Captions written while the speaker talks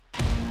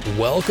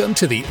Welcome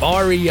to the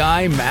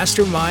REI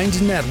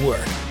Mastermind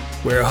Network,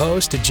 where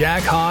host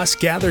Jack Haas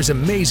gathers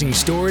amazing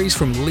stories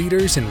from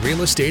leaders in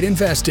real estate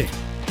investing.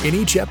 In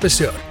each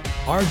episode,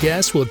 our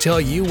guests will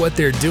tell you what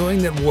they're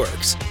doing that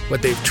works,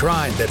 what they've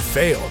tried that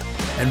failed,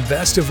 and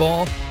best of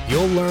all,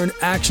 you'll learn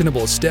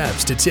actionable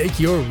steps to take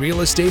your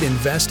real estate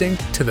investing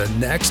to the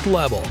next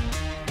level.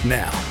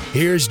 Now,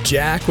 here's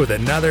Jack with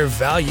another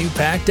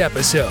value-packed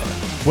episode.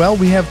 Well,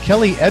 we have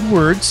Kelly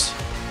Edwards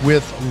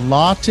with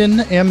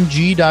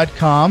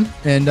lawtonmg.com,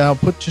 and I'll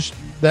put just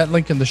that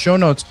link in the show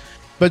notes.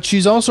 But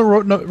she's also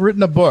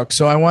written a book,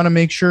 so I want to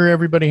make sure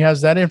everybody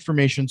has that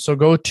information. So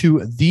go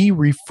to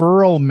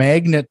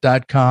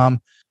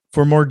thereferralmagnet.com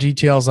for more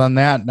details on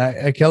that.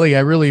 And Kelly, I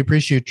really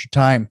appreciate your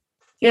time.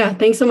 Yeah,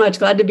 thanks so much.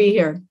 Glad to be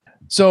here.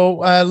 So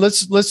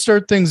let's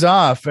start things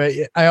off.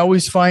 I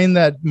always find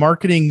that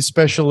marketing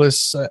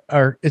specialists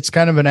it's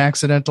kind of an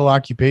accidental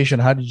occupation.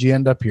 How did you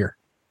end up here?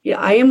 Yeah,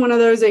 I am one of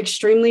those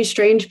extremely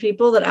strange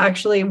people that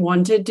actually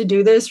wanted to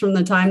do this from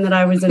the time that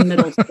I was in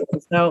middle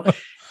school. So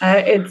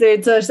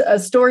it's a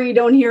story you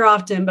don't hear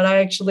often, but I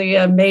actually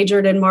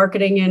majored in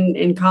marketing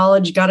in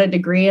college, got a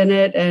degree in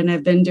it, and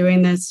have been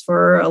doing this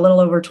for a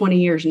little over 20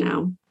 years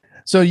now.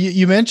 So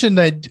you mentioned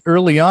that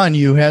early on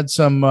you had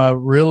some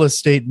real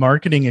estate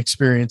marketing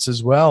experience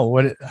as well.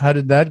 How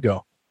did that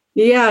go?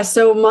 Yeah,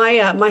 so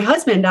my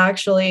husband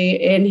actually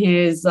in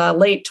his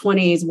late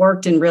 20s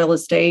worked in real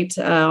estate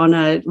on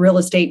a real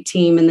estate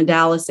team in the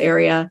Dallas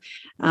area,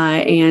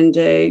 and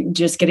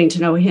just getting to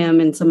know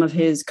him and some of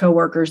his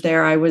coworkers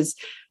there, I was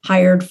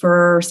hired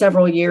for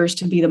several years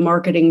to be the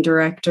marketing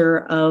director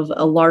of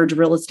a large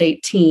real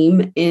estate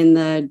team in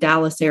the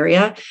Dallas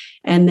area.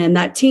 And then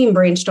that team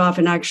branched off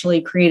and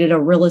actually created a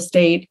real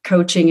estate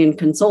coaching and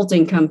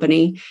consulting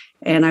company.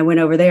 And I went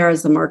over there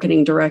as the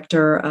marketing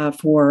director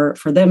for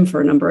them for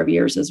a number of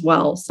years as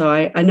well. So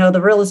I know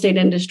the real estate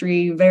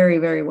industry very,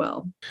 very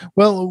well.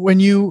 Well, when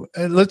you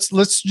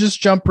let's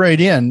just jump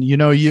right in. You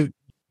know,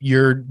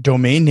 your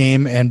domain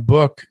name and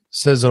book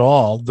says it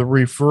all. The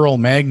Referral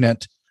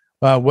Magnet.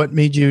 What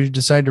made you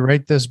decide to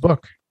write this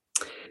book?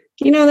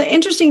 You know, the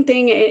interesting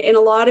thing in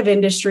a lot of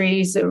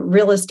industries,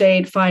 real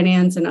estate,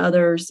 finance, and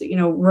others,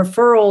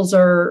 referrals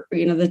are,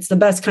 that's the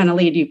best kind of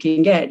lead you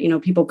can get.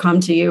 People come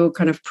to you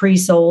kind of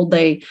pre-sold.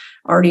 They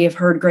already have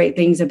heard great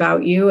things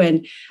about you.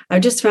 And I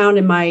just found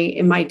in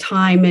my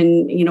time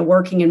and,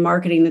 working in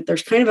marketing that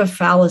there's kind of a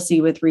fallacy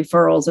with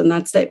referrals. And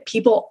that's that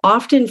people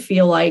often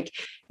feel like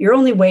your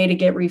only way to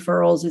get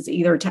referrals is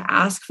either to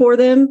ask for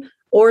them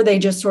or they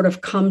just sort of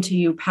come to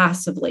you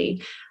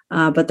passively.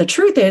 But the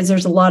truth is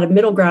there's a lot of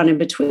middle ground in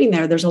between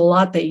there. There's a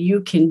lot that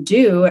you can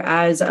do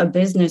as a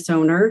business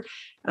owner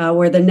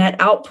where the net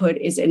output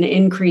is an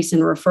increase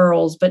in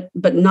referrals, but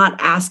not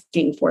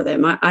asking for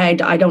them. I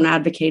don't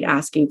advocate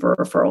asking for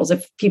referrals.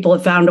 If people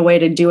have found a way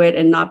to do it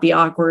and not be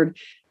awkward,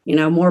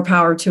 more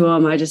power to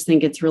them. I just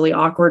think it's really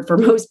awkward for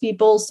most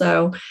people.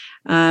 So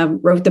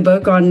wrote the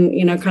book on,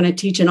 kind of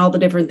teaching all the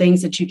different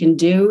things that you can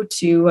do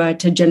to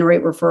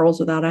generate referrals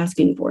without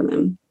asking for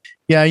them.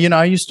 Yeah,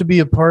 I used to be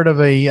a part of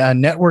a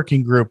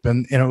networking group,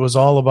 and it was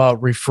all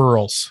about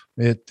referrals.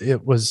 It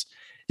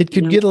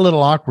could get a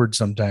little awkward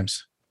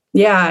sometimes.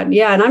 Yeah,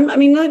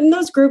 and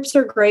those groups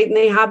are great and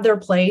they have their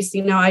place.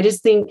 I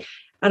just think,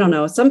 I don't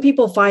know, some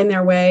people find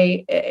their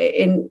way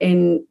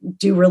and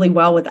do really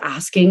well with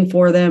asking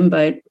for them.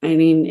 But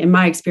in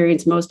my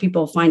experience, most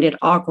people find it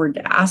awkward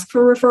to ask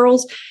for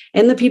referrals,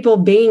 and the people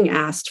being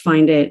asked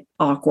find it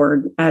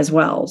awkward as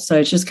well. So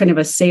it's just kind of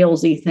a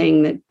salesy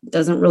thing that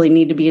doesn't really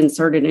need to be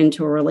inserted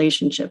into a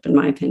relationship, in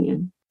my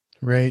opinion.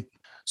 Right.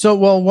 So,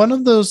 well, one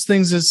of those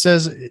things that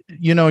says,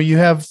 you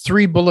have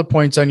 3 bullet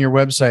points on your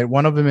website.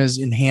 One of them is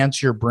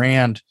enhance your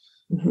brand.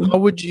 Mm-hmm. How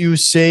would you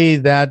say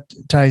that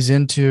ties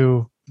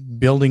into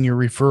building your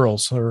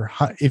referrals, or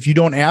if you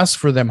don't ask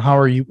for them, how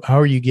are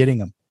you getting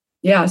them?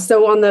 Yeah.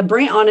 So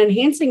on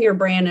enhancing your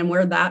brand, and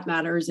where that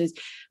matters is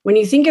when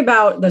you think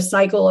about the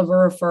cycle of a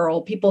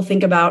referral, people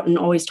think about and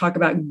always talk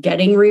about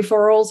getting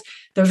referrals.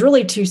 There's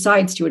really 2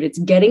 sides to it. It's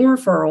getting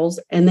referrals,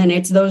 and then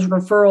it's those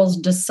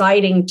referrals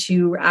deciding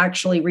to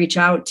actually reach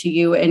out to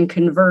you and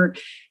convert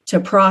to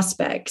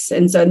prospects.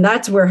 And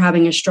that's where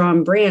having a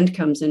strong brand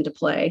comes into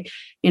play.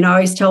 I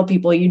always tell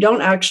people you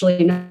don't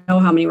actually know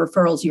how many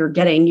referrals you're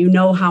getting. You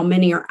know how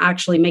many are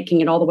actually making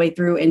it all the way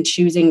through and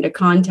choosing to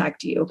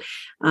contact you.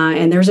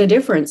 And there's a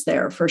difference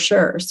there for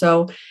sure.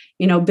 So,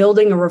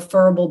 building a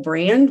referable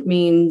brand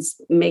means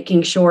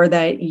making sure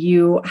that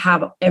you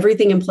have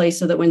everything in place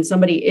so that when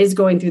somebody is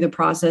going through the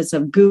process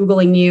of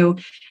Googling you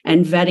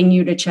and vetting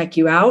you to check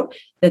you out,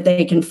 that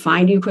they can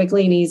find you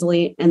quickly and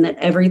easily, and that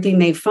everything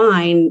they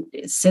find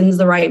sends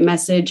the right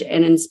message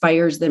and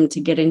inspires them to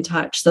get in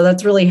touch. So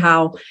that's really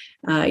how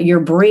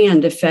your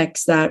brand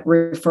affects that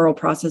referral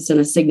process in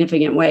a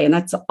significant way. And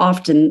that's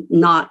often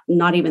not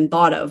even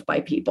thought of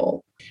by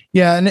people.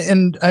 Yeah.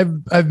 And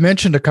I've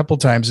mentioned a couple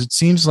times, it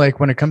seems like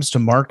when it comes to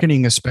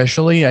marketing,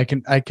 especially, I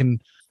think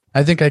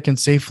I can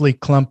safely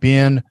clump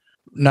in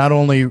not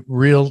only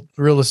real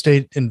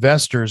estate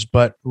investors,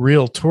 but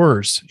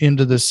realtors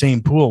into the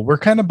same pool. We're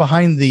kind of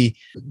behind the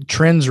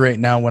trends right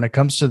now when it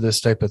comes to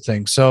this type of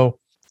thing. So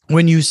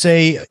when you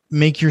say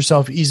make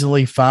yourself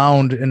easily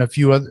found and a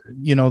few other,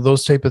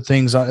 those type of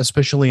things,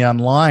 especially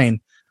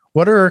online,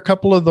 what are a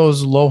couple of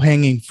those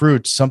low-hanging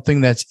fruits,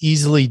 something that's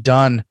easily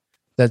done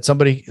that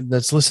somebody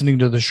that's listening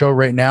to the show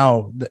right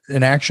now,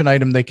 an action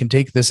item they can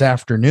take this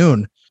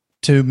afternoon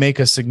to make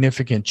a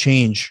significant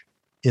change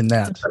in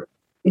that?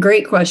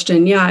 Great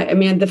question. Yeah. I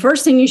mean, the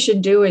first thing you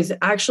should do is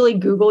actually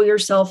Google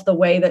yourself the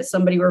way that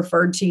somebody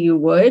referred to you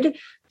would.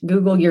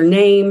 Google your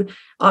name.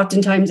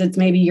 Oftentimes it's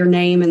maybe your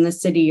name in the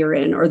city you're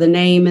in, or the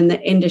name in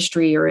the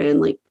industry you're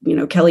in, like,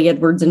 Kelly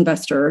Edwards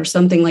Investor or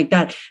something like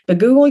that. But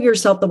Google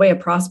yourself the way a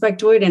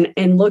prospect would,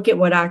 and look at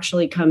what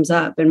actually comes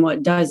up and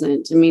what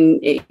doesn't. I mean,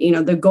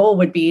 the goal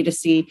would be to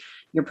see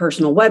your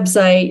personal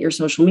website, your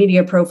social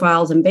media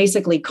profiles, and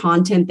basically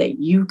content that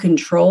you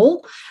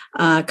control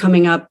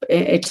coming up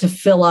to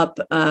fill up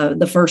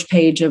the first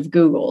page of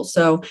Google.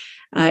 So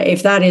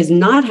if that is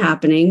not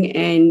happening,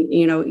 and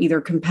either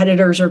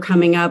competitors are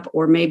coming up,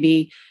 or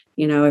maybe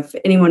if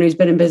anyone who's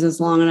been in business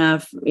long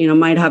enough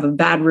might have a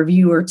bad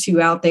review or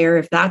two out there,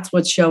 if that's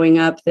what's showing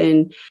up,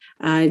 then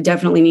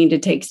definitely need to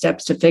take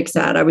steps to fix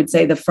that. I would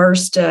say the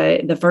first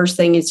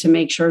thing is to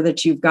make sure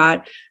that you've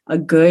got a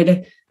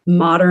good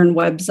modern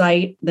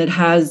website that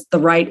has the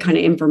right kind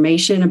of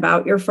information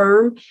about your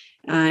firm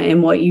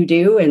and what you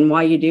do and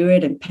why you do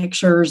it, and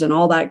pictures and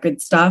all that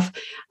good stuff.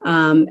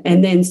 And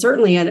then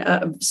certainly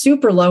a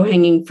super low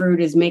hanging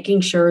fruit is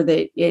making sure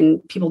that,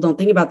 and people don't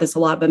think about this a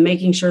lot, but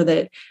making sure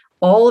that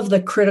all of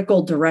the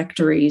critical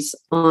directories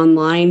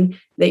online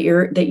that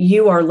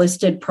you are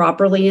listed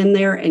properly in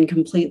there and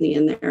completely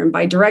in there. And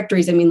by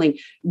directories, I mean, like,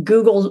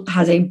 Google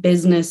has a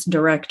business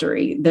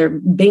directory.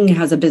 Bing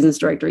has a business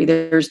directory.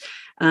 There's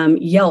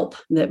Yelp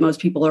that most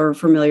people are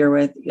familiar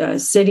with,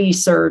 City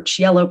Search,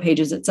 Yellow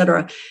Pages, et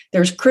cetera.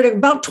 There's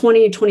about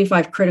 20 to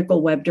 25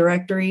 critical web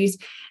directories.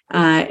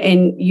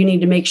 And you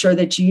need to make sure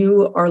that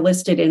you are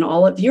listed in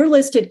you're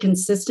listed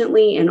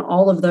consistently in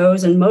all of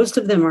those. And most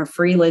of them are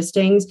free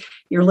listings.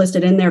 You're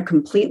listed in there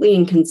completely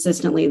and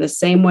consistently the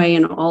same way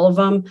in all of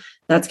them.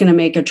 That's going to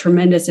make a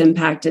tremendous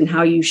impact in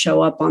how you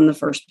show up on the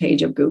first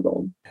page of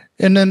Google.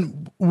 And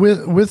then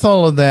with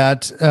all of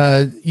that,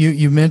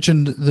 you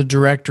mentioned the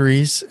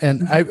directories,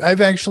 and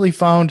I've actually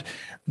found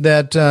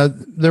that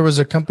there was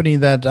a company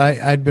that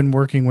I'd been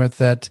working with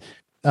that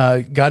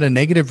got a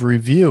negative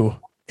review.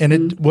 And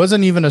it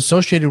wasn't even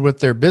associated with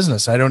their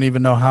business. I don't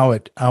even know how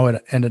it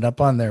ended up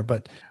on there.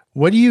 But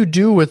what do you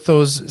do with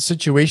those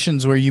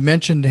situations where you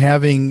mentioned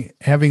having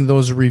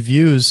those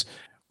reviews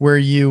where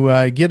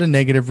you get a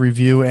negative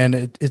review and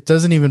it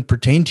doesn't even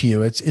pertain to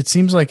you? It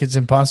seems like it's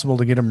impossible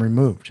to get them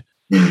removed.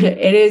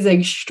 It is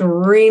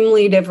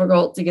extremely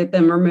difficult to get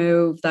them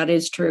removed. That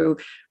is true.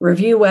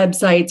 Review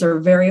websites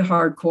are very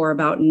hardcore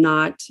about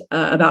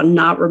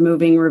not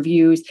removing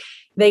reviews.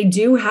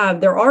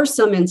 There are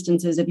some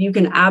instances, if you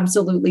can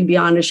absolutely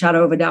beyond a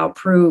shadow of a doubt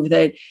prove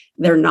that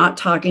they're not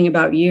talking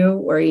about you,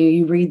 or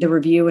you read the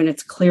review and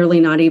it's clearly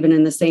not even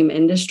in the same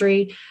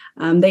industry.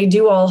 They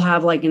do all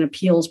have like an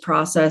appeals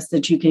process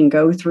that you can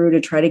go through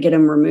to try to get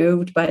them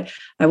removed. But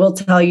I will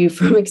tell you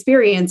from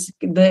experience,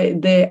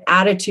 the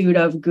attitude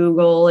of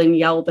Google and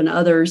Yelp and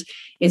others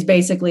is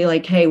basically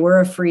like, hey, we're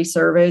a free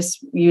service.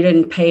 You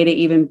didn't pay to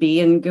even be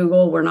in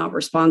Google. We're not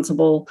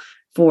responsible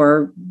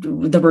for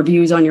the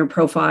reviews on your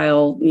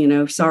profile.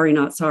 Sorry,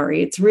 not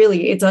sorry.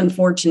 It's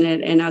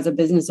unfortunate. And as a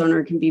business owner,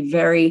 it can be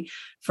very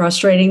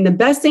frustrating. The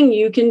best thing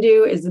you can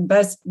do is the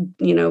best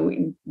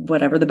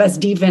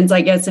defense,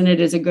 I guess, in it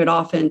is a good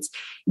offense.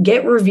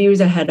 Get reviews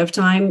ahead of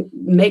time.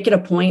 Make it a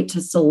point to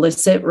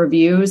solicit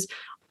reviews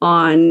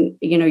on,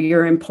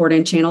 your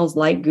important channels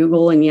like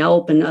Google and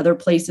Yelp and other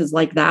places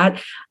like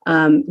that.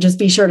 Just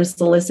be sure to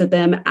solicit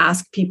them,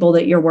 ask people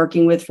that you're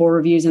working with for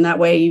reviews. And that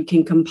way you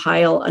can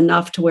compile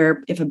enough to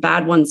where if a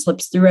bad one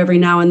slips through every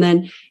now and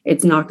then,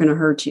 it's not going to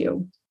hurt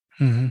you.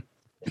 Mm-hmm.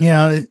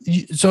 Yeah.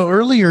 So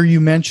earlier you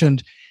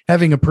mentioned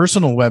having a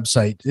personal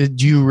website.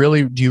 Do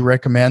you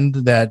recommend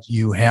that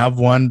you have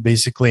one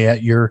basically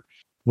at your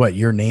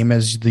name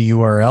as the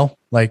URL?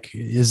 Like,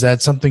 is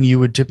that something you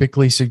would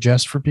typically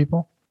suggest for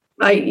people?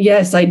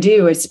 Yes, I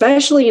do,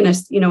 especially in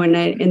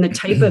the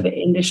type of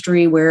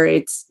industry where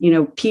it's,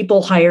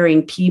 people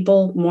hiring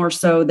people more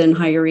so than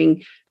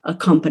hiring a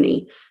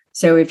company.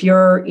 So if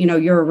you're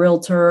a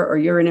realtor, or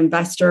you're an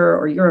investor,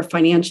 or you're a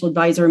financial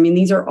advisor, I mean,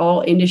 these are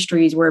all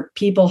industries where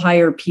people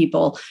hire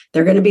people.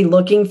 They're going to be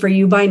looking for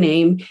you by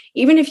name.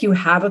 Even if you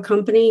have a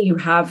company, you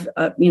have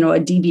a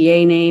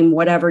DBA name,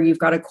 whatever, you've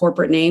got a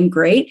corporate name,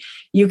 great.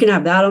 You can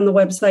have that on the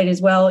website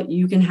as well.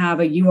 You can have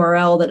a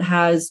URL that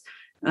has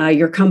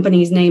your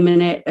company's name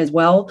in it as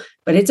well.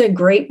 But it's a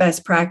great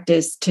best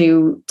practice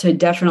to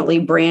definitely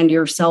brand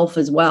yourself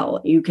as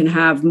well. You can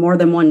have more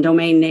than one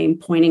domain name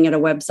pointing at a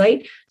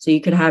website. So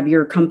you could have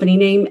your company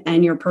name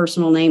and your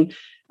personal name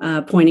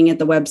pointing at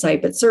the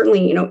website. But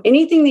certainly,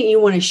 anything that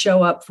you want to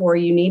show up for,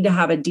 you need to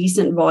have a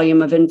decent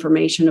volume of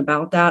information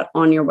about that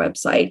on your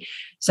website.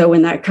 So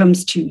when that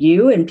comes to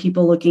you and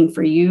people looking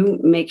for you,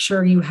 make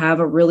sure you have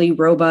a really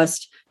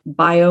robust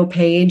bio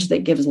page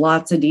that gives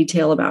lots of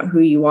detail about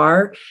who you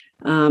are.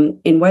 In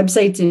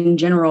websites in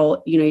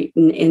general,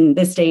 in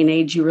this day and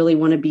age, you really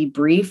want to be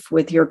brief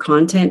with your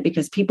content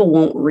because people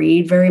won't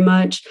read very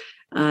much.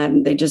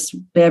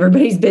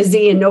 Everybody's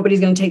busy and nobody's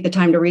going to take the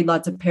time to read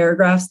lots of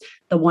paragraphs.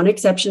 The one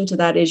exception to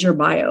that is your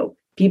bio.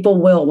 People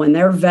will, when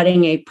they're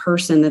vetting a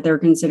person that they're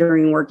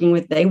considering working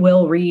with, they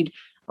will read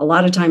a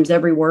lot of times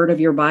every word of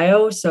your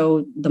bio.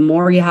 So the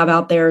more you have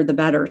out there, the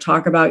better.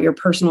 Talk about your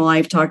personal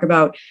life, talk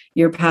about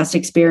your past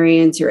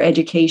experience, your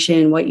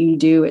education, what you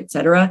do, et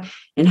cetera.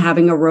 And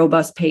having a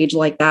robust page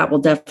like that will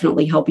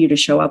definitely help you to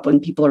show up when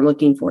people are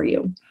looking for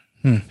you.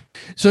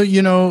 So,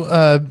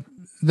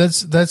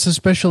 that's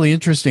especially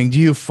interesting. Do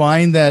you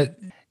find that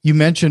you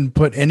mentioned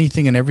put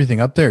anything and everything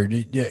up there?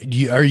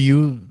 Are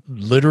you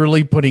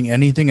literally putting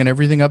anything and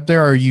everything up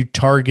there? Or are you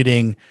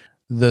targeting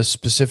the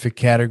specific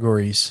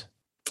categories?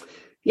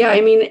 Yeah,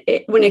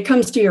 when it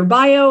comes to your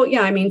bio,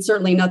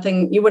 certainly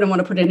nothing, you wouldn't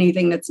want to put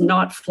anything that's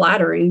not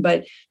flattering,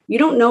 but you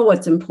don't know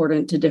what's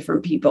important to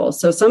different people.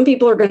 So some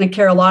people are going to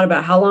care a lot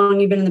about how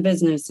long you've been in the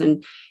business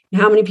and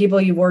how many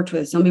people you've worked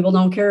with. Some people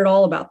don't care at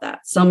all about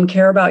that. Some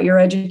care about your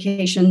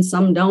education,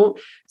 some don't.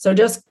 So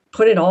just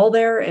put it all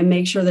there and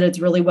make sure that it's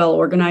really well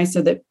organized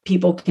so that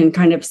people can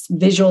kind of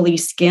visually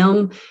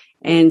skim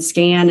and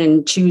scan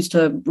and choose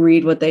to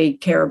read what they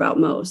care about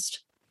most.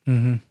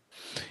 Mm-hmm.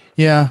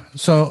 Yeah.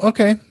 So,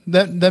 okay.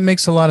 That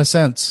makes a lot of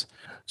sense.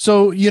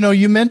 So,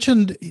 you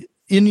mentioned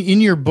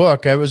in your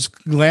book, I was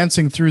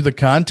glancing through the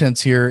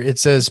contents here. It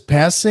says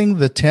passing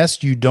the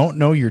test you don't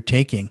know you're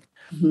taking.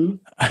 Mm-hmm.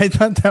 I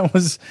thought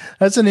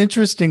that's an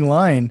interesting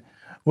line.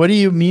 What do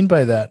you mean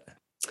by that?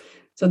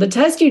 So the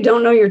test you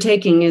don't know you're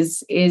taking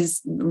is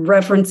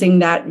referencing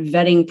that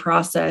vetting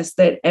process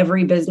that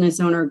every business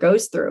owner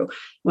goes through.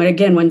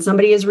 When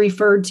somebody is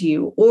referred to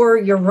you or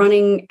you're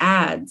running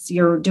ads,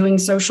 you're doing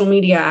social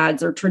media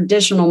ads or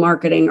traditional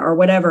marketing or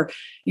whatever,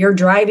 you're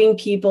driving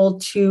people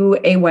to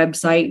a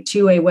website,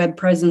 to a web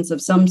presence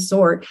of some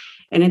sort.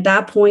 And at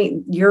that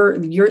point,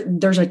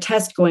 there's a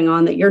test going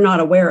on that you're not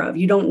aware of.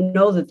 You don't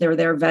know that they're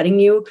there vetting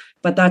you,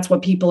 but that's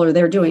what people are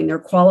there doing. They're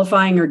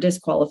qualifying or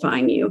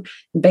disqualifying you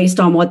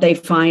based on what they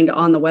find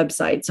on the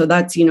website. So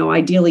that's,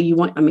 ideally you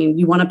want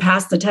to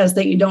pass the test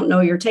that you don't know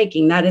you're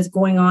taking. That is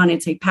going on.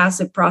 It's a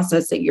passive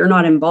process that you're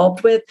not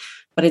involved with,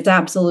 but it's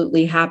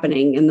absolutely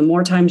happening. And the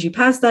more times you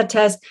pass that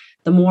test,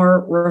 the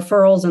more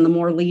referrals and the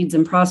more leads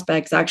and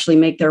prospects actually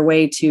make their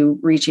way to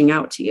reaching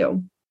out to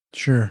you.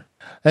 Sure.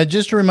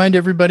 Just to remind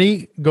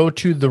everybody, go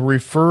to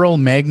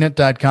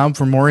thereferralmagnet.com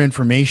for more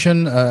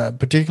information,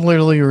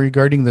 particularly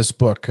regarding this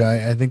book.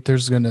 I think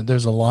there's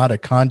a lot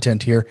of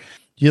content here.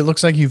 It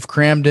looks like you've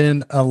crammed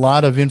in a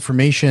lot of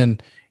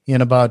information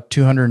in about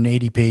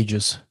 280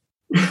 pages.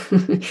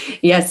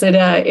 Yes,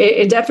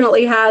 it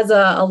definitely has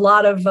a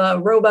lot of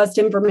robust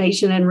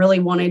information, and really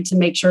wanted to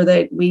make sure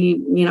that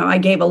I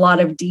gave a lot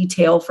of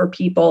detail for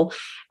people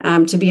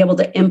to be able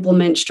to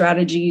implement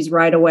strategies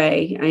right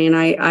away. And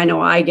I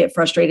know I get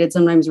frustrated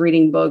sometimes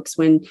reading books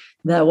when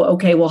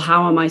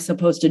how am I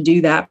supposed to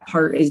do that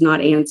part is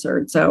not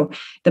answered. So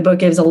the book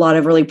gives a lot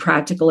of really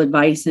practical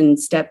advice and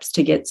steps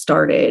to get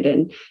started.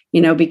 And,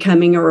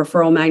 becoming a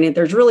referral magnet,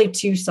 there's really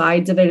two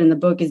sides of it. And the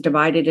book is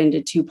divided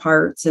into two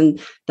parts.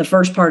 And the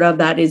first part of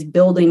that is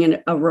building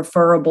a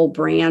referable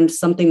brand,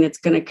 something that's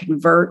going to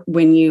convert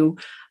when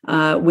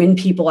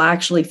people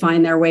actually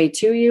find their way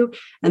to you.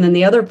 And then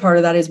the other part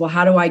of that is,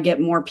 how do I get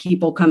more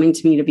people coming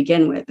to me to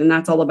begin with? And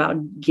that's all about,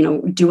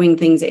 doing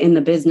things in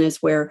the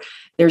business where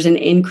there's an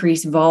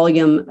increased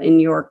volume in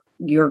your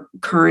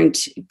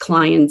current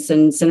clients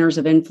and centers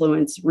of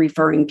influence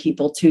referring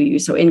people to you.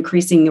 So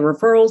increasing the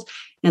referrals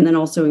and then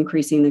also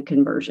increasing the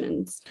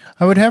conversions.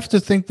 I would have to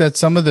think that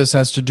some of this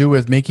has to do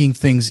with making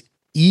things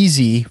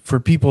easy for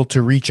people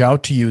to reach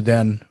out to you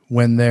then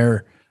when they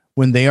are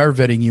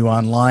vetting you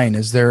online.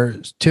 Is there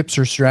tips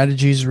or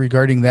strategies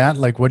regarding that?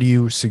 Like, what do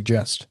you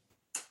suggest?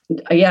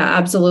 Yeah,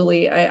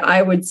 absolutely.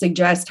 I would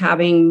suggest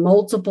having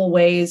multiple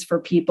ways for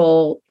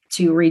people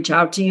to reach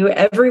out to you.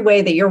 Every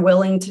way that you're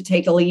willing to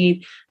take a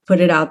lead, put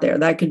it out there.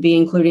 That could be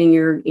including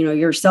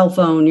your cell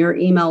phone, your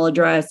email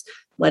address,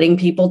 letting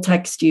people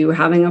text you,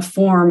 having a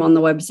form on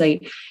the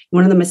website.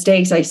 One of the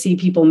mistakes I see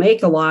people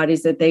make a lot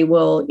is that they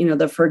will,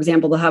 for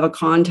example, they'll have a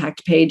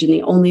contact page and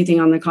the only thing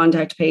on the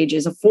contact page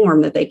is a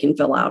form that they can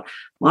fill out.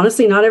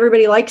 Honestly, not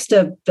everybody likes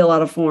to fill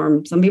out a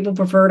form. Some people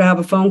prefer to have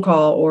a phone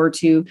call or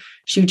to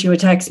shoot you a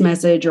text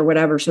message or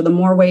whatever. So the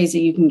more ways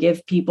that you can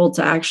give people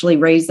to actually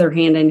raise their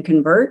hand and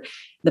convert,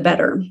 the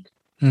better.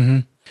 Mm-hmm.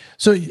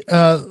 So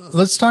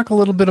let's talk a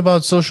little bit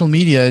about social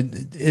media.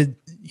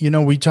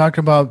 We talked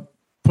about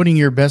putting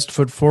your best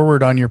foot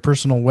forward on your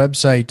personal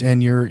website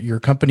and your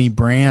company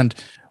brand.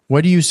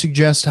 What do you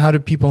suggest? How do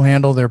people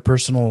handle their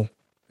personal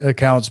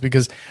accounts,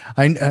 because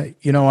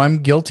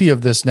I'm guilty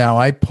of this now.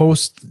 I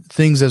post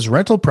things as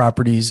rental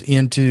properties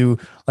into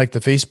like the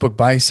Facebook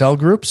buy sell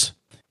groups.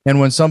 And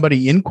when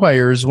somebody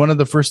inquires, one of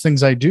the first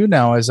things I do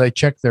now is I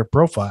check their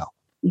profile.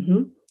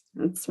 Mm-hmm.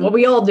 That's what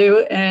we all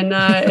do. And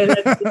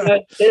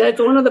that's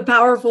one of the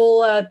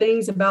powerful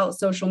things about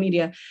social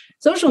media.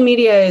 Social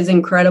media is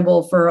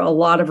incredible for a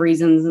lot of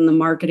reasons in the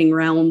marketing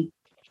realm.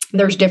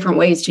 There's different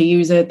ways to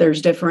use it.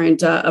 There's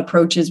different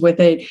approaches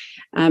with it.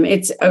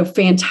 It's a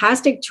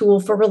fantastic tool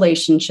for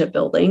relationship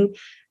building.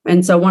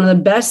 And so one of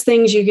the best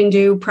things you can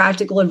do,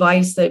 practical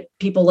advice that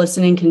people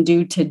listening can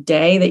do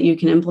today that you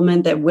can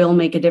implement that will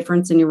make a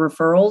difference in your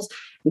referrals,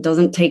 it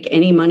doesn't take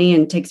any money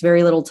and takes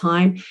very little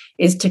time,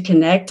 is to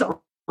connect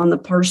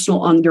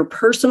on your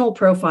personal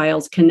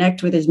profiles,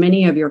 connect with as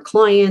many of your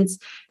clients,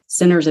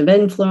 centers of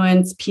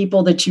influence,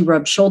 people that you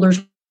rub shoulders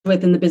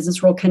with in the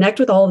business world, connect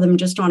with all of them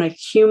just on a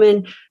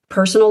human,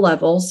 personal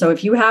level. So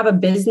if you have a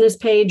business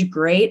page,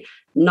 great.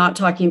 Not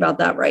talking about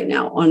that right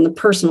now, on the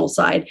personal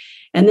side.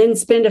 And then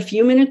spend a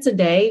few minutes a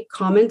day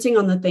commenting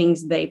on the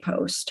things they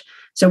post.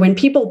 So when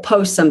people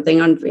post something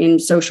in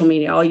social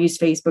media, I'll use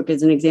Facebook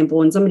as an example.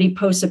 When somebody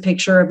posts a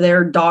picture of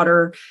their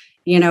daughter,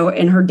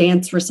 in her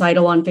dance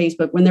recital on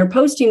Facebook, when they're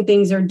posting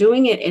things, they're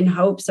doing it in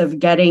hopes of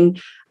getting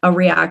a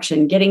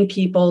reaction, getting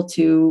people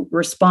to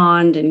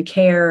respond and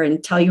care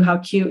and tell you how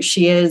cute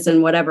she is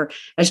and whatever.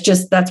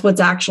 That's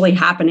what's actually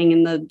happening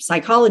in the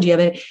psychology of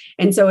it.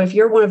 And so if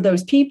you're one of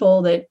those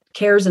people that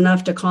cares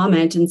enough to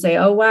comment and say,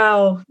 oh,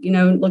 wow,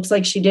 looks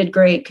like she did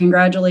great,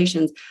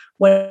 congratulations.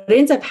 What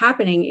ends up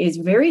happening is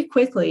very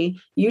quickly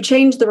you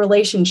change the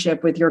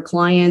relationship with your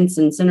clients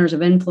and centers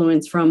of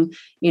influence from,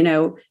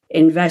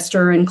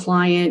 investor and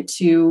client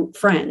to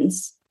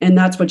friends. And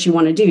that's what you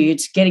want to do.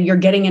 You're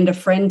getting into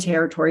friend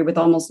territory with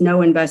almost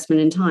no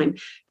investment in time.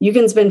 You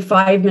can spend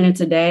 5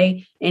 minutes a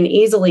day and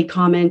easily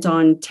comment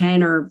on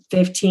 10 or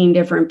 15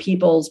 different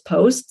people's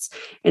posts.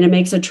 And it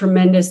makes a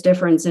tremendous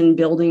difference in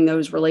building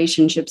those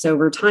relationships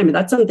over time. And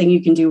that's something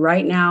you can do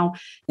right now.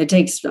 It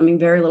takes,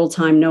 very little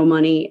time, no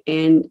money,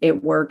 and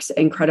it works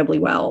incredibly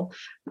well.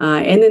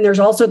 And then there's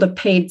also the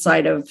paid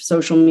side of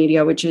social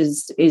media, which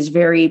is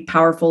very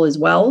powerful as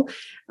well,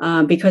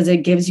 because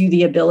it gives you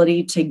the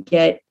ability to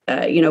get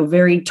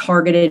very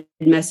targeted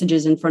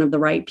messages in front of the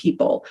right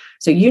people.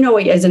 So,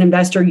 as an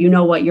investor,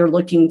 what you're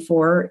looking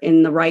for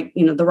in the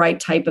right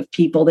type of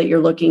people that you're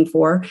looking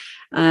for.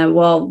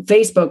 Well,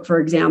 Facebook, for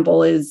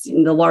example, is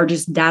the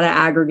largest data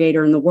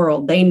aggregator in the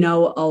world. They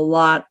know a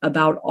lot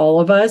about all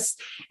of us,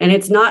 and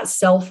it's not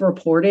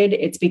self-reported.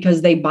 It's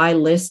because they buy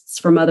lists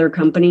from other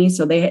companies.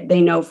 So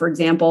they know, for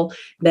example,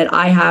 that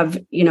I have,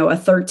 a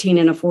 13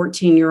 and a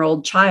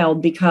 14-year-old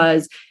child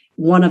because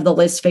one of the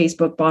lists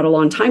Facebook bought a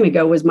long time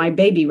ago was my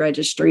baby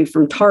registry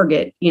from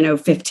Target,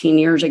 15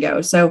 years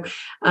ago. So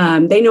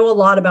they know a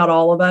lot about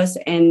all of us.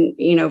 And,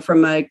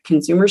 from a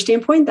consumer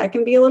standpoint, that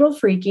can be a little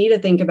freaky to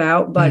think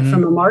about. But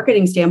from a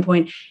marketing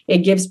standpoint, it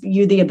gives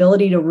you the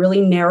ability to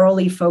really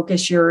narrowly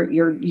focus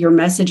your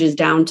messages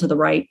down to the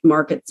right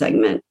market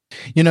segment.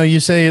 You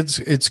say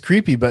it's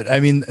creepy, but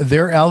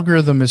their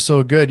algorithm is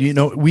so good.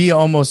 We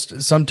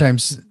almost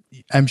sometimes,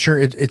 I'm sure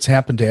it's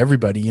happened to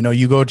everybody.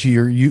 You go to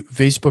your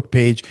Facebook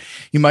page,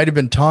 you might have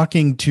been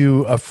talking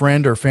to a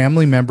friend or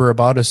family member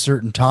about a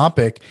certain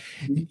topic.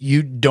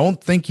 You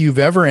don't think you've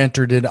ever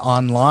entered it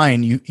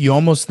online. You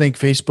almost think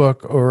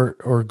Facebook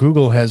or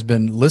Google has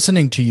been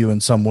listening to you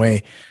in some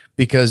way,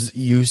 because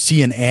you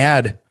see an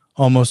ad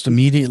almost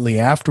immediately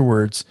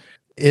afterwards.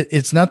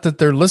 It's not that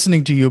they're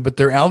listening to you, but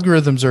their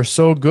algorithms are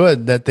so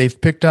good that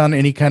they've picked on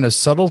any kind of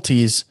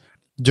subtleties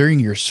during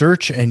your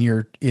search and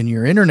in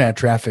your internet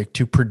traffic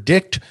to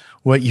predict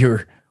what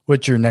your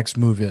next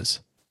move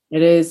is.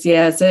 It is,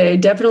 yes. It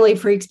definitely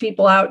freaks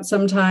people out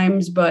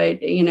sometimes, but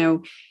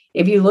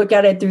if you look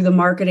at it through the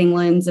marketing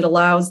lens, it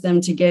allows them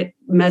to get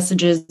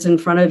messages in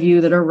front of you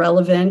that are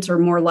relevant or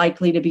more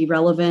likely to be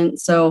relevant.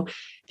 So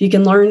if you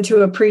can learn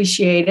to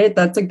appreciate it,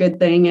 that's a good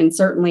thing. And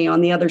certainly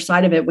on the other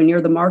side of it, when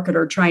you're the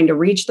marketer trying to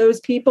reach those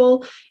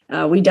people,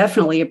 we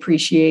definitely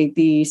appreciate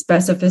the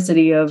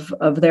specificity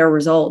of their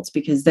results,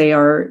 because they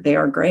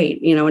are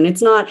great, and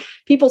it's not,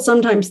 people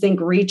sometimes think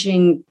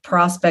reaching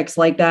prospects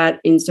like that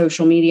in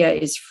social media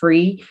is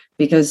free,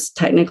 because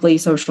technically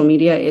social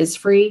media is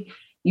free.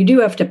 You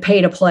do have to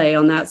pay to play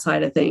on that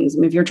side of things.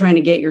 If you're trying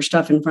to get your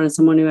stuff in front of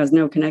someone who has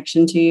no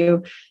connection to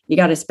you, you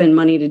got to spend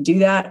money to do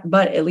that.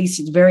 But at least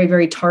it's very,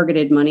 very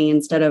targeted money,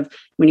 instead of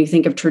when you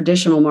think of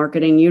traditional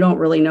marketing, you don't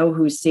really know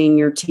who's seeing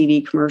your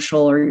TV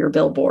commercial or your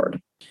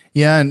billboard.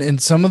 Yeah. And in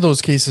some of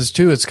those cases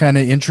too, it's kind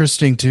of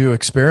interesting to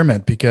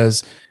experiment,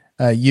 because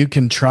you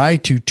can try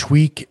to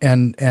tweak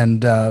and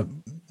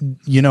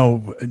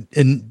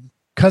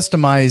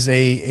customize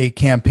a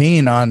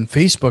campaign on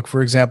Facebook,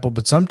 for example,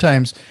 but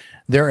sometimes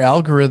their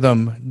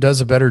algorithm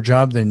does a better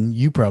job than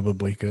you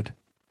probably could.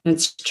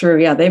 It's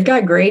true. Yeah, they've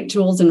got great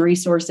tools and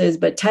resources,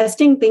 but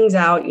testing things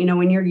out,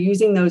 when you're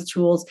using those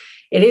tools,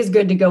 it is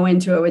good to go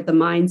into it with the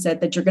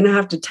mindset that you're going to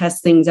have to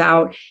test things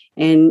out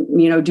and,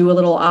 do a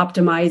little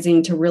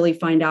optimizing to really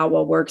find out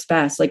what works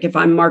best. Like if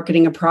I'm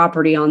marketing a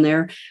property on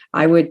there,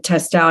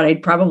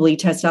 I'd probably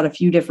test out a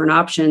few different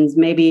options,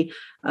 maybe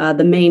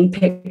the main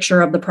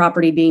picture of the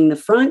property being the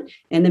front,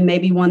 and then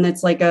maybe one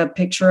that's like a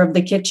picture of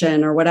the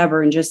kitchen or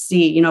whatever, and just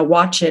see,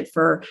 watch it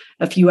for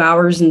a few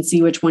hours and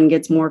see which one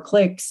gets more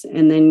clicks.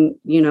 And then,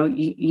 you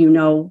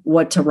know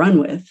what to run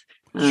with.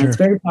 Sure. It's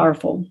very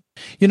powerful.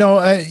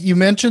 You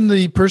mentioned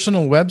the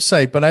personal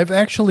website, but I've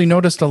actually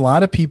noticed a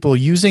lot of people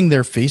using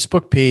their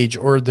Facebook page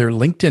or their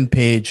LinkedIn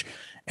page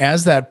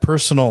as that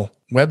personal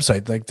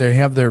website. Like they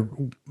have their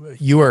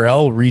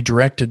URL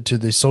redirected to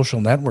the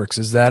social networks.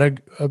 Is that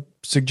a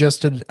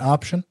suggested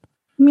option?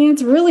 I mean,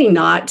 it's really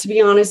not, to be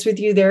honest with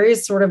you. There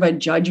is sort of a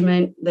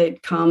judgment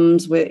that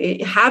comes with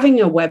it. Having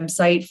a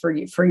website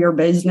for your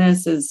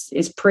business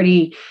is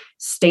pretty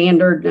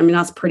standard. I mean,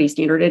 that's pretty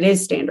standard. It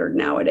is standard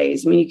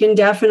nowadays. I mean, you can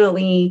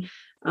definitely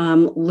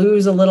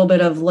lose a little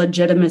bit of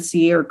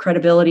legitimacy or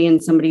credibility in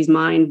somebody's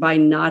mind by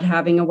not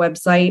having a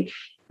website.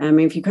 I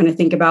mean, if you kind of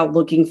think about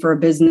looking for a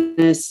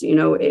business,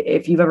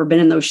 if you've ever been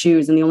in those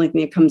shoes and the only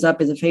thing that comes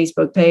up is a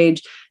Facebook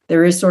page,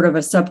 there is sort of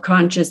a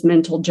subconscious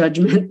mental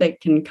judgment that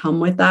can come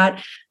with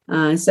that.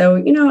 So,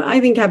 I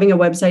think having a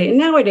website, and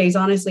nowadays,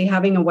 honestly,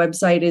 having a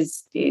website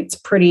it's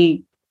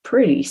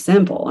pretty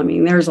simple. I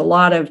mean,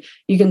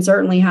 you can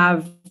certainly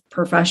have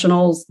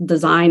professionals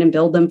design and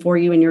build them for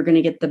you, and you're going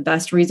to get the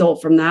best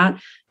result from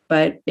that.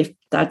 But if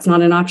that's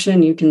not an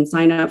option, you can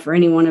sign up for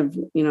any one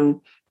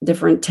of,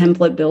 different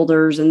template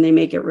builders, and they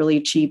make it really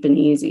cheap and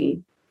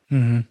easy.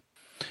 Mm-hmm.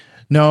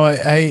 No,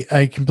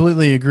 I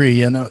completely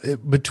agree.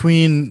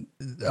 Between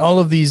all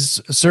of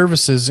these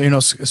services,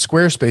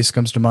 Squarespace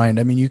comes to mind.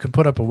 I mean, you can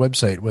put up a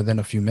website within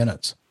a few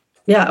minutes.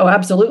 Yeah. Oh,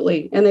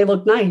 absolutely. And they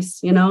look nice.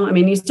 I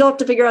mean, you still have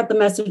to figure out the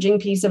messaging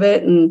piece of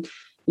it, and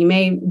you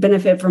may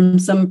benefit from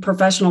some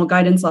professional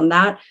guidance on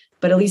that,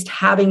 but at least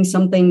having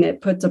something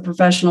that puts a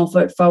professional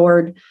foot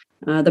forward,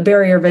 the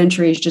barrier of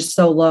entry is just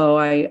so low.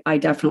 I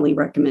definitely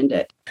recommend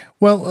it.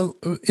 Well,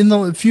 in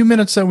the few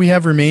minutes that we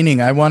have remaining,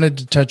 I wanted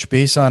to touch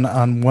base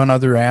on one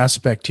other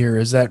aspect here,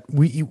 is that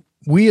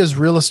we as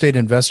real estate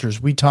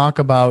investors, we talk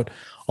about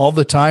all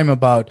the time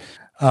about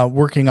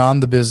working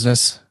on the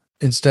business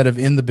instead of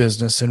in the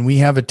business. And we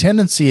have a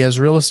tendency as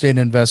real estate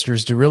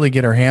investors to really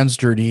get our hands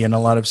dirty in a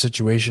lot of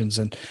situations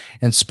and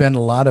spend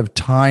a lot of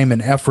time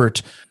and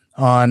effort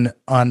on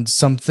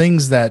some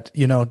things that,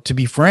 to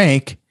be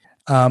frank,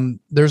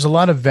 there's a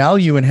lot of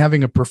value in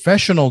having a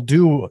professional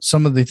do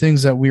some of the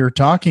things that we were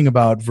talking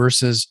about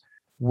versus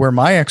where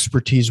my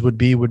expertise would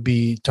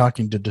be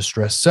talking to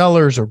distressed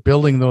sellers or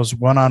building those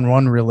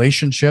one-on-one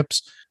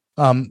relationships.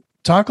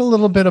 Talk a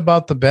little bit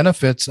about the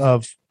benefits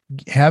of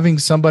having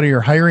somebody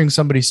or hiring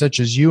somebody such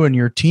as you and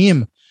your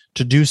team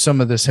to do some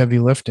of this heavy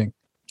lifting.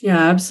 Yeah,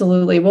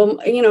 absolutely. Well,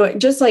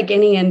 just like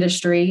any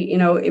industry,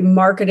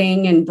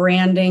 marketing and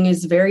branding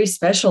is very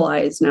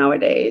specialized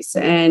nowadays.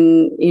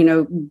 And,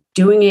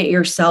 doing it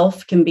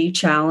yourself can be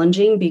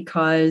challenging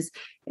because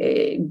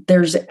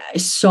there's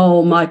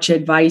so much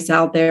advice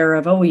out there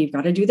of, oh, you've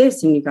got to do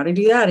this and you've got to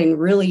do that. And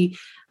really,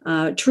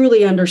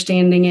 truly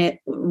understanding it,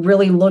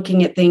 really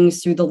looking at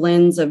things through the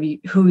lens of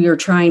who you're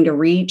trying to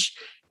reach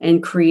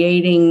and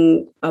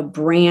creating a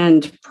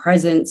brand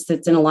presence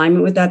that's in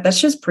alignment with that. That's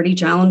just pretty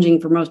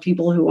challenging for most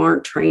people who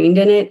aren't trained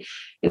in it.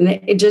 And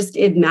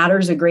it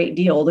matters a great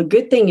deal. The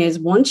good thing is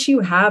once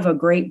you have a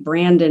great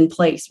brand in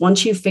place,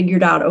 once you've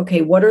figured out,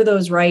 okay, what are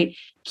those right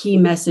key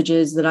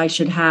messages that I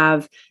should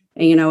have,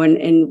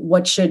 and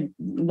what should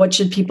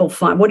people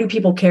find? What do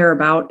people care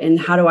about? And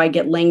how do I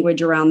get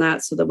language around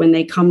that so that when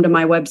they come to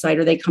my website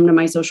or they come to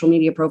my social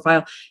media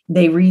profile,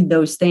 they read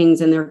those things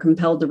and they're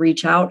compelled to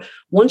reach out.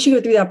 Once you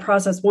go through that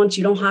process,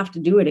 you don't have to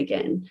do it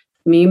again.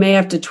 I mean, you may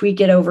have to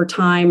tweak it over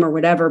time or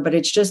whatever, but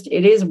it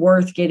is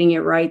worth getting it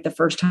right the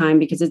first time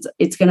because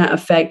it's going to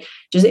affect,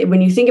 just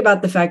when you think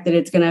about the fact that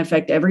it's going to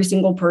affect every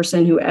single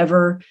person who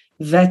ever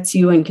vets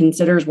you and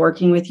considers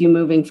working with you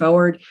moving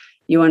forward,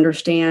 you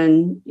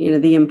understand,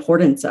 the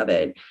importance of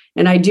it.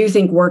 And I do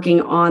think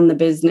working on the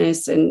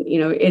business and,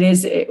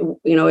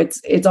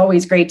 it's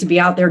always great to be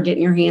out there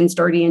getting your hands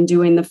dirty and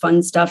doing the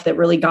fun stuff that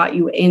really got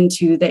you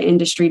into the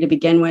industry to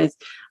begin with.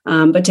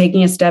 But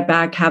taking a step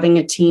back, having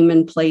a team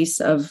in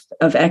place of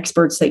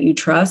experts that you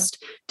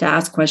trust to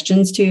ask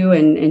questions to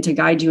and to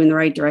guide you in the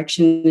right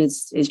direction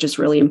is just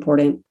really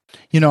important.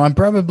 I'm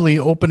probably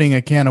opening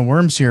a can of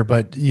worms here,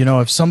 but,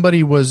 if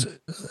somebody was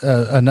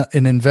an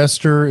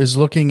investor is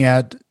looking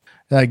at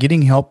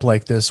getting help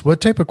like this, what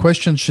type of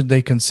questions should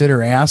they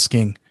consider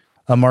asking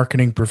a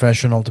marketing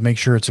professional to make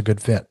sure it's a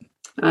good fit?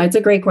 It's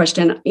a great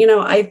question.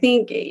 I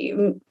think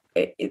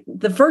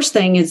the first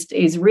thing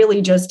is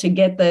really just to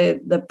get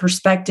the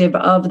perspective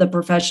of the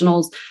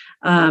professionals.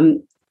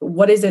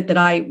 What is it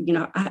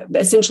that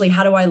essentially,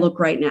 how do I look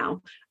right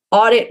now?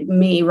 Audit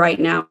me right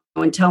now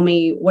and tell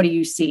me, what do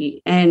you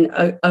see? And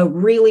a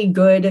really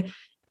good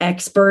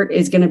expert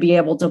is going to be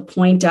able to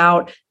point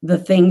out the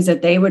things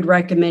that they would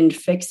recommend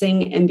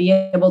fixing and be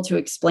able to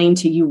explain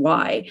to you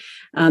why.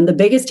 The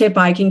biggest tip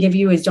I can give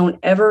you is don't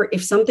ever,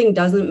 if something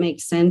doesn't make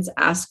sense,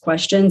 ask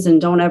questions and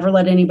don't ever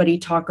let anybody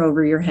talk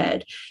over your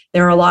head.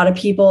 There are a lot of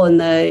people in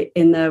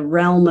the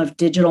realm of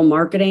digital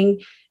marketing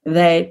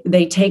that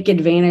they take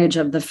advantage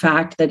of the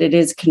fact that it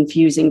is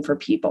confusing for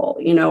people.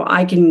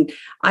 I could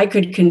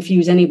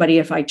confuse anybody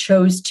if I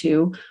chose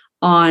to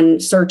on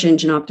search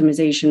engine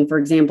optimization, for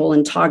example,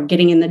 and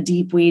getting in the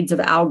deep weeds of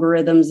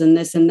algorithms and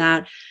this and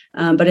that.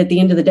 But at the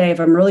end of the day, if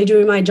I'm really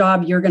doing my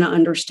job, you're going to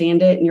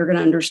understand it and you're going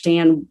to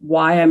understand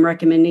why I'm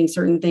recommending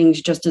certain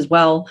things just as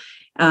well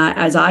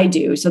as I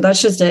do. So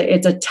that's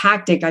it's a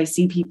tactic I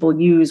see people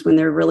use when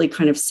they're really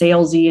kind of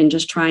salesy and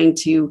just trying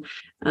to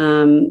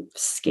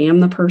scam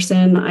the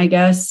person, I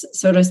guess,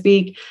 so to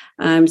speak.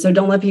 So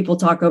don't let people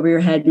talk over your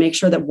head. Make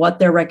sure that what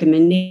they're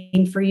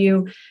recommending for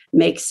you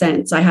makes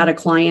sense. I had a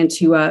client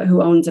who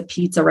owns a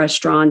pizza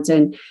restaurant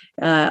and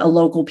a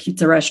local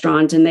pizza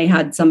restaurant, and they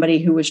had somebody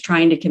who was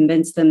trying to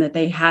convince them that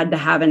they had to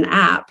have an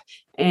app.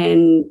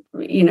 And,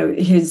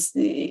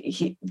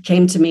 he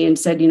came to me and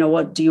said,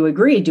 what, do you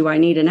agree? Do I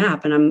need an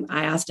app? And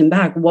I asked him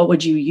back, what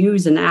would you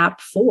use an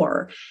app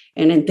for?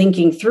 And in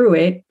thinking through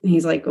it,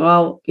 he's like,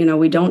 well,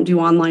 we don't do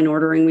online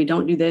ordering. We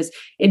don't do this.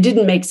 It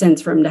didn't make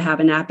sense for him to have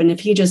an app. And if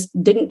he just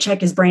didn't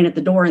check his brain at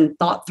the door and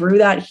thought through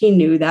that, he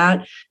knew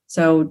that.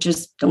 So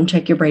just don't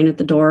check your brain at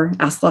the door,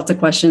 ask lots of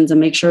questions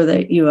and make sure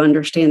that you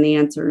understand the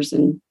answers,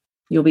 and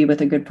you'll be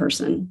with a good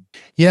person.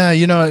 Yeah.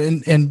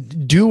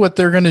 And do what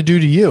they're going to do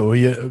to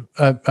you.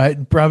 I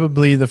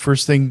probably the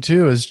first thing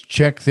too is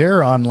check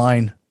their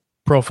online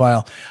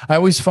profile. I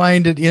always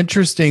find it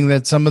interesting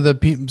that some of the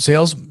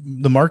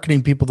the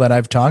marketing people that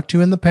I've talked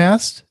to in the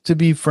past, to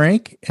be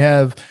frank,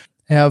 have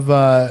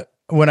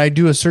when I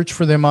do a search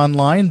for them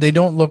online, they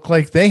don't look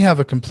like they have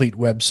a complete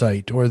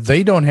website, or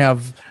they don't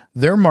have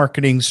their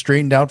marketing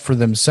straightened out for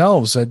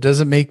themselves. That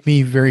doesn't make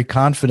me very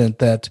confident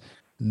that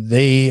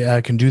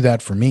they can do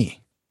that for me.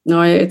 No,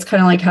 it's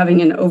kind of like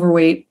having an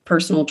overweight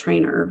personal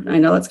trainer. I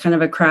know that's kind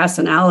of a crass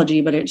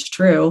analogy, but it's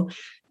true.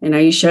 And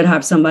you should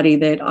have somebody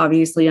that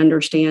obviously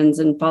understands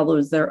and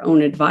follows their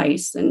own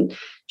advice. And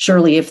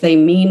surely if they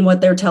mean what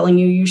they're telling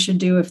you should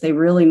do, if they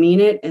really mean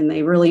it and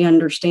they really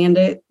understand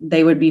it,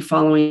 they would be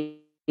following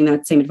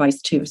that same advice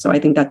too. So I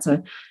think that's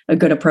a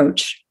good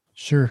approach.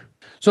 Sure.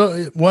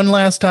 So one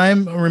last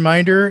time, a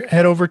reminder,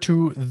 head over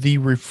to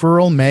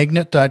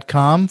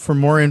thereferralmagnet.com for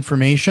more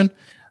information.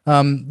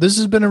 This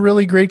has been a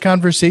really great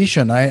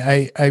conversation.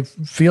 I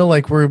feel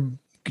like we're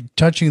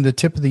touching the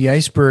tip of the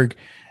iceberg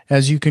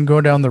as you can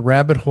go down the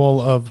rabbit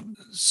hole of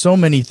so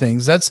many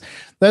things. That's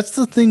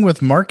the thing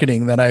with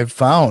marketing that I've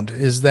found,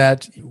 is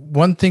that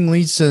one thing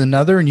leads to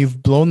another, and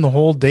you've blown the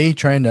whole day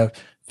trying to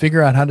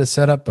figure out how to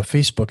set up a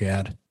Facebook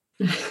ad.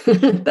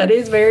 That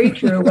is very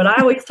true. What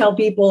I always tell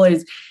people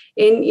is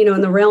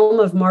in the realm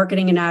of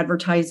marketing and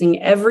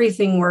advertising,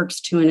 everything works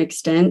to an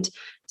extent.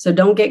 So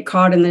don't get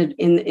caught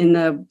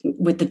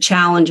with the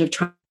challenge of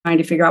trying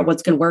to figure out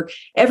what's going to work.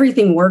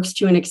 Everything works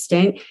to an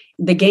extent.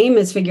 The game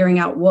is figuring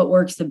out what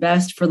works the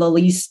best for the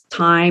least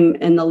time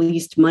and the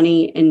least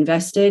money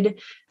invested.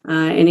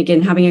 And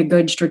again, having a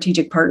good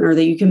strategic partner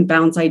that you can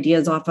bounce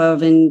ideas off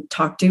of and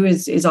talk to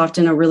is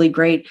often a really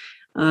great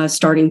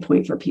starting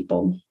point for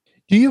people.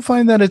 Do you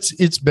find that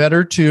it's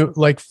better to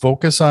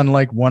focus on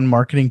one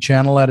marketing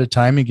channel at a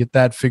time and get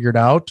that figured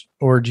out?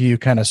 Or do you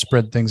kind of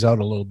spread things out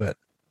a little bit?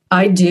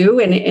 I do.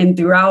 And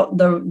throughout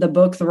the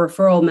book, The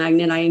Referral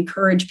Magnet, I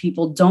encourage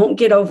people, don't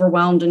get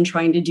overwhelmed in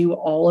trying to do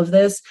all of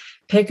this.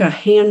 Pick a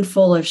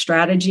handful of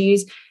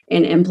strategies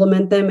and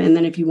implement them. And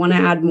then if you want to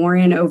add more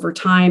in over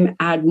time,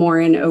 add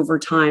more in over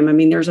time. I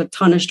mean, there's a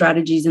ton of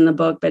strategies in the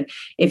book, but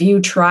if you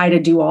try to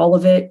do all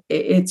of it,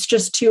 it's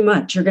just too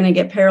much. You're going to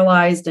get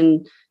paralyzed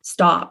and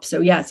stop.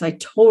 So yes, I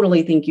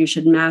totally think you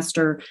should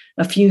master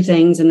a few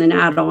things and then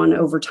add on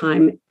over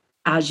time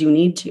as you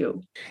need to.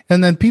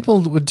 And then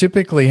people would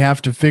typically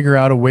have to figure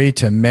out a way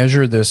to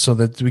measure this so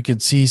that we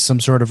could see some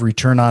sort of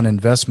return on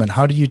investment.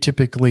 How do you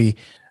typically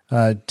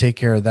take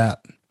care of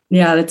that?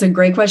 Yeah, that's a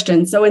great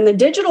question. So in the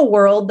digital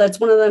world, that's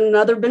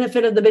another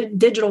benefit of the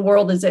digital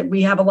world is that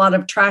we have a lot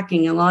of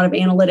tracking, a lot of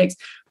analytics.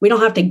 We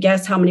don't have to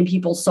guess how many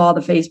people saw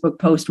the Facebook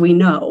post. We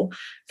know,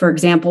 for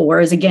example,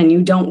 whereas again,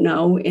 you don't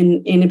know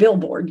in a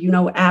billboard,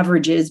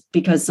 averages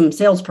because some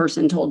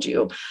salesperson told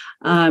you.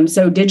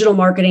 So digital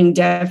marketing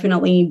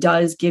definitely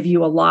does give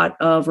you a lot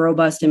of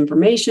robust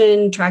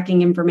information,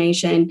 tracking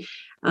information.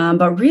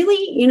 But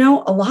really,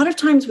 a lot of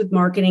times with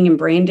marketing and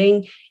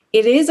branding,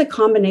 it is a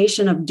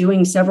combination of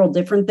doing several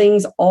different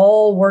things,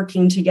 all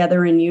working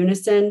together in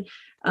unison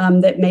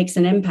that makes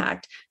an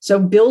impact. So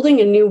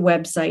building a new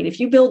website, if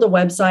you build a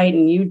website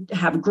and you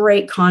have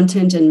great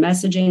content and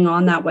messaging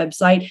on that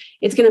website,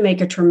 it's going to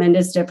make a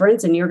tremendous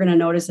difference. And you're going to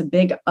notice a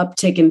big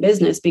uptick in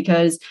business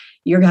because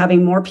you're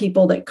having more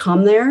people that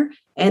come there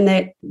and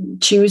that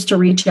choose to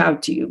reach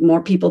out to you,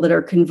 more people that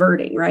are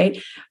converting,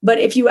 right? But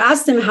if you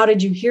ask them, how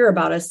did you hear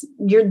about us?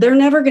 They're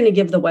never going to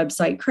give the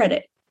website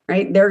credit.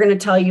 right? They're going to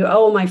tell you,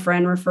 oh, my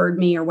friend referred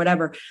me or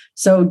whatever.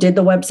 So did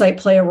the website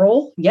play a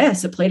role?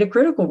 Yes, it played a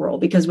critical role,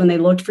 because when they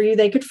looked for you,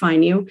 they could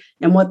find you,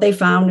 and what they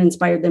found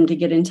inspired them to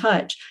get in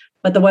touch.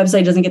 But the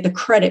website doesn't get the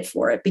credit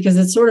for it, because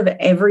it's sort of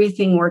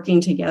everything working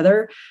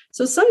together.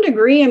 So some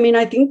degree, I mean,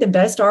 I think the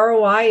best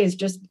ROI is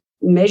just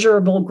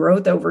measurable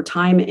growth over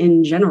time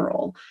in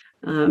general.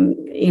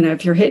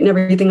 If you're hitting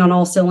everything on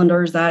all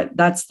cylinders,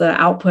 that's the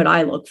output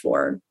I look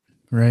for.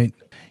 Right.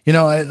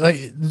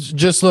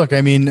 Just look,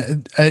 I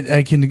mean,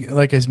 I can,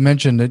 like I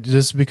mentioned, it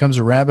just becomes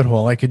a rabbit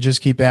hole. I could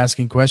just keep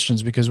asking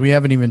questions, because we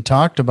haven't even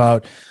talked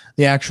about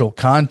the actual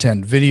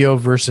content, video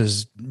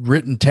versus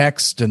written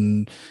text,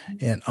 and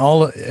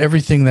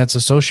everything that's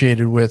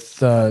associated with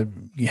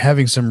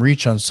having some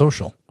reach on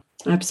social.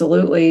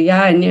 Absolutely.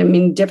 Yeah. And I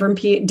mean,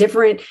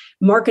 different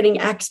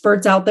marketing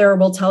experts out there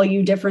will tell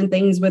you different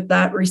things with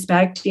that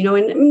respect,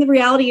 and the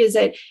reality is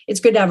that it's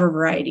good to have a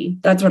variety.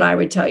 That's what I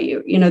would tell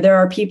you. There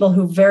are people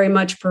who very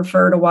much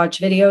prefer to watch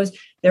videos.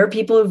 There are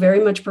people who very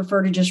much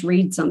prefer to just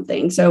read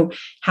something. So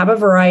have a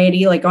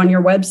variety. Like on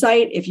your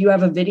website, if you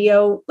have a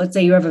video, let's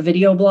say you have a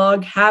video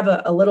blog, have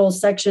a little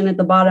section at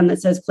the bottom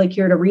that says, click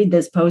here to read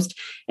this post,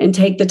 and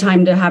take the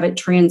time to have it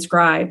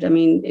transcribed. I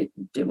mean,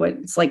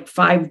 it's like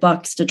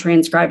 $5 to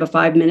transcribe a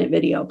 5-minute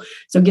video.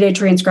 So get it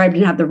transcribed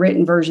and have the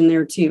written version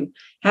there too.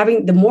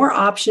 Having the more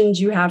options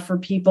you have for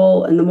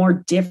people and the more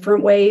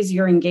different ways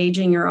you're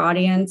engaging your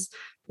audience,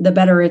 the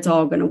better it's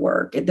all going to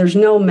work. There's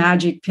no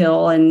magic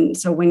pill. And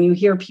so when you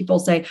hear people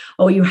say,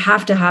 oh, you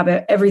have to have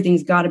it,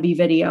 everything's got to be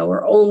video,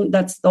 or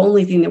that's the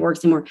only thing that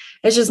works anymore,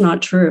 it's just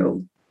not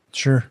true.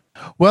 Sure.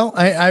 Well,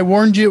 I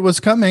warned you it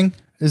was coming.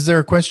 Is there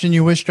a question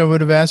you wished I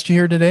would have asked you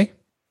here today?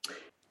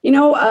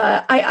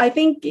 I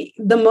think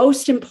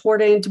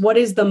what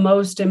is the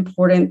most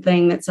important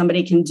thing that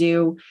somebody can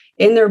do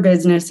in their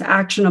business,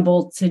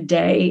 actionable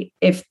today,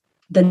 if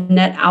the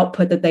net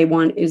output that they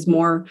want is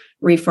more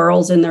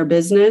referrals in their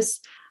business?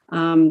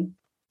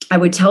 I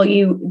would tell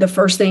you the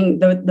first thing,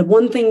 the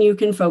one thing you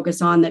can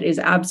focus on that is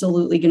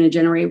absolutely going to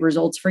generate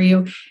results for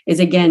you is,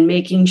 again,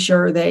 making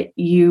sure that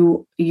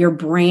your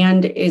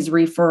brand is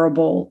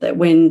referable, that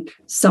when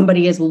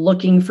somebody is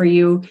looking for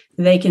you,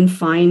 they can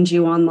find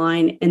you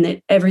online, and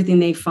that everything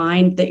they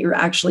find, that you're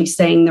actually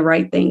saying the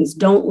right things.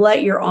 Don't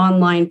let your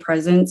online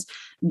presence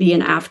be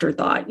an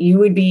afterthought. You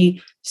would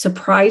be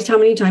surprised how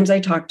many times I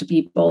talk to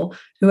people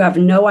who have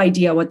no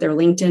idea what their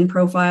LinkedIn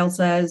profile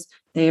says.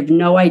 They have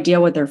no idea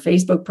what their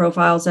Facebook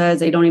profile says.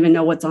 They don't even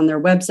know what's on their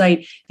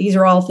website. These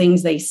are all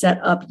things they set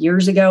up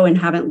years ago and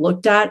haven't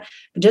looked at.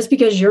 But just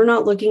because you're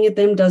not looking at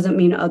them doesn't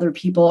mean other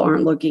people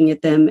aren't looking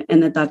at them,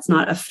 and that's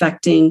not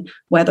affecting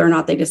whether or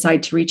not they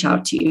decide to reach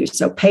out to you.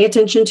 So pay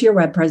attention to your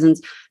web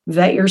presence,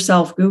 vet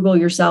yourself, Google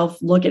yourself,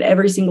 look at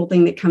every single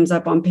thing that comes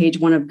up on page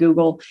 1 of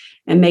Google,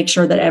 and make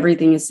sure that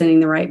everything is sending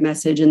the right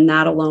message. And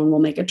that alone will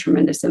make a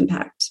tremendous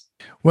impact.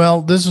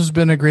 Well, this has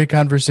been a great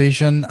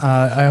conversation.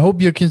 I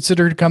hope you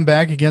consider to come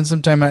back again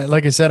sometime.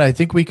 Like I said, I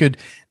think we could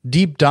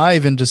deep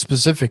dive into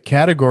specific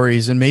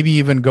categories and maybe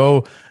even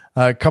go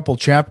a couple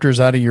chapters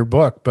out of your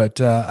book. But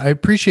I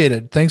appreciate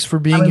it. Thanks for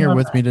being here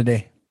with me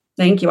today.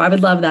 Thank you. I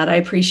would love that. I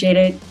appreciate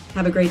it.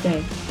 Have a great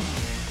day.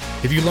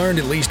 Have you learned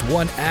at least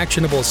one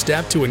actionable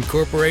step to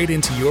incorporate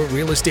into your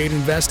real estate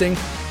investing?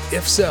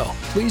 If so,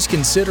 please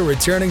consider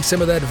returning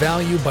some of that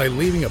value by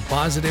leaving a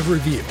positive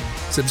review,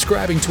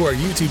 subscribing to our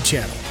YouTube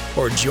channel,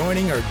 or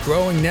joining our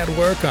growing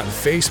network on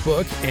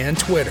Facebook and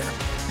Twitter.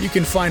 You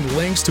can find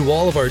links to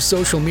all of our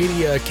social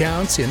media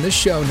accounts in the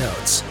show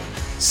notes.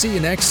 See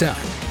you next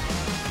time.